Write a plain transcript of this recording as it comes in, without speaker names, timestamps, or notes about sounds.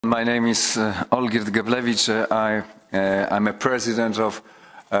My name is Olgierd Geblewicz. I'm a president of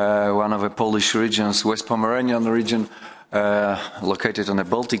one of the Polish regions, West Pomeranian region, located on the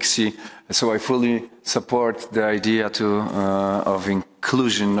Baltic Sea. So I fully support the idea of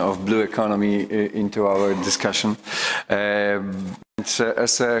inclusion of blue economy into our discussion. As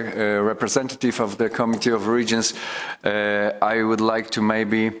a representative of the Committee of Regions, I would like to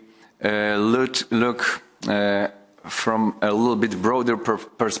maybe look from a little bit broader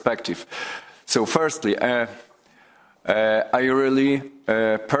perspective. So firstly, I really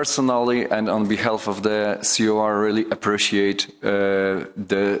personally and on behalf of the COR really appreciate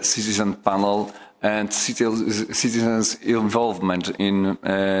the citizen panel and citizens' involvement in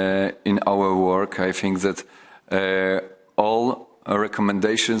our work. I think that all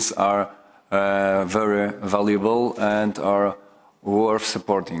recommendations are very valuable and are worth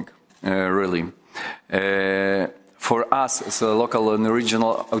supporting, really. For us, as local and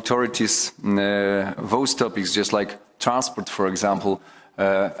regional authorities, those topics, just like transport, for example,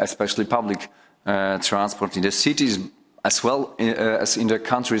 especially public transport in the cities as well as in the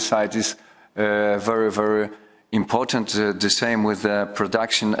countryside, is very, very important. The same with the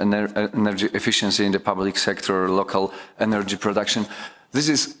production and energy efficiency in the public sector, local energy production. This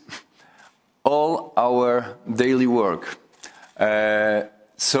is all our daily work.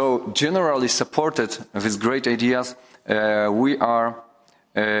 So generally supported with great ideas, we are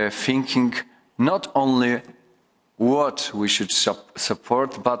thinking not only what we should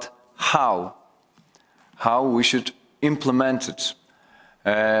support, but how we should implement it.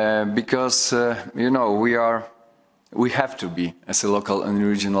 Because, you know, we have to be, as a local and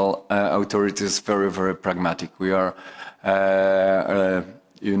regional authorities, very, very pragmatic. We are,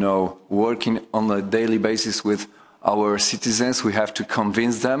 you know, working on a daily basis with our citizens. We have to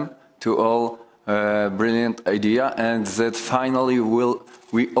convince them to all brilliant idea, and that finally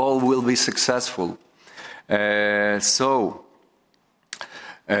we all will be successful.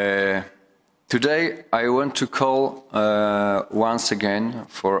 Today I want to call once again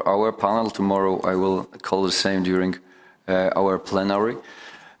for our panel. Tomorrow I will call the same during our plenary,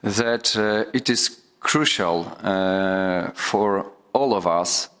 that it is crucial for all of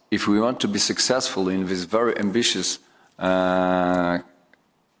us, if we want to be successful in these very ambitious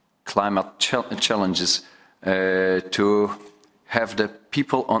climate challenges, to have the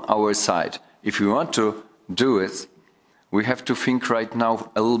people on our side. If we want to do it, we have to think right now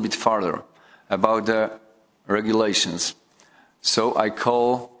a little bit further about the regulations. So I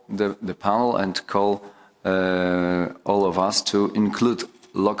call the panel and call all of us to include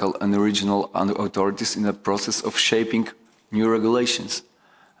local and regional authorities in the process of shaping new regulations.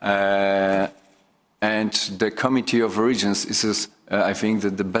 And the Committee of Regions is, I think,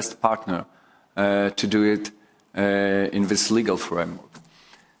 the best partner to do it in this legal framework.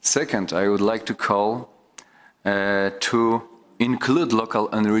 Second, I would like to call to include local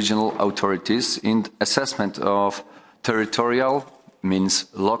and regional authorities in assessment of territorial, means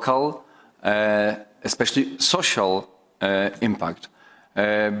local, especially social impact.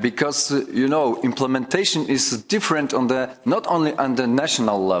 Because, you know, implementation is different on the, not only on the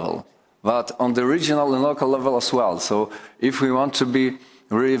national level, but on the regional and local level as well. So if we want to be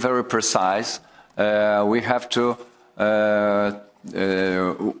really very precise, we have to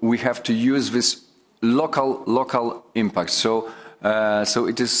use this local impact. So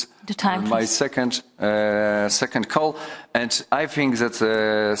it is my second call, and I think that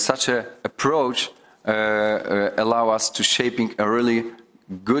such an approach allow us to shaping a really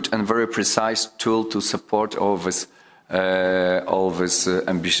good and very precise tool to support all these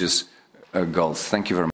ambitious goals. Thank you very much.